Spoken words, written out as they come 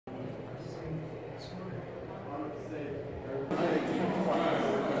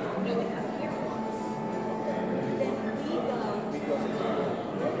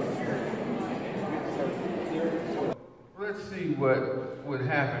see what would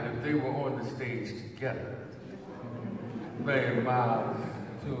happen if they were on the stage together, playing Miles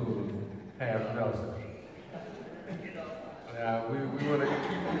to Half Nelson. Now, we want to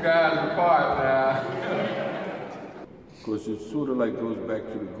keep you guys apart now. Because it sort of like goes back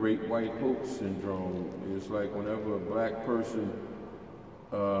to the Great White Hope Syndrome. It's like whenever a black person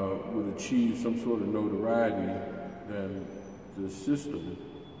would achieve some sort of notoriety, then the system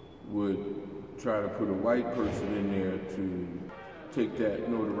would try to put a white person in there to take that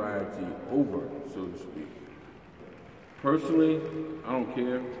notoriety over, so to speak. Personally, I don't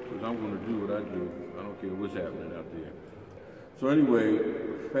care, because I'm going to do what I do. I don't care what's happening out there. So anyway,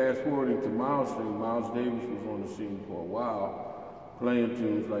 fast forwarding to Miles' thing, Miles Davis was on the scene for a while, playing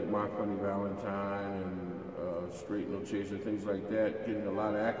tunes like My Funny Valentine and Straight No Chaser, things like that, getting a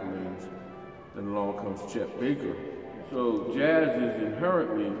lot of accolades. Then along comes Chet Baker. So jazz is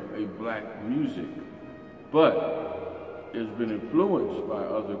inherently a black music, but it's been influenced by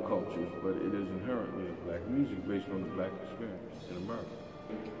other cultures, but it is inherently a black music based on the black experience in America.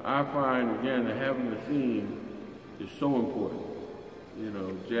 I find, again, that having a theme is so important. You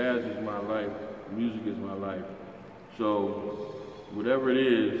know, jazz is my life, music is my life. So whatever it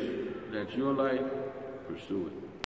is that's your life, pursue it.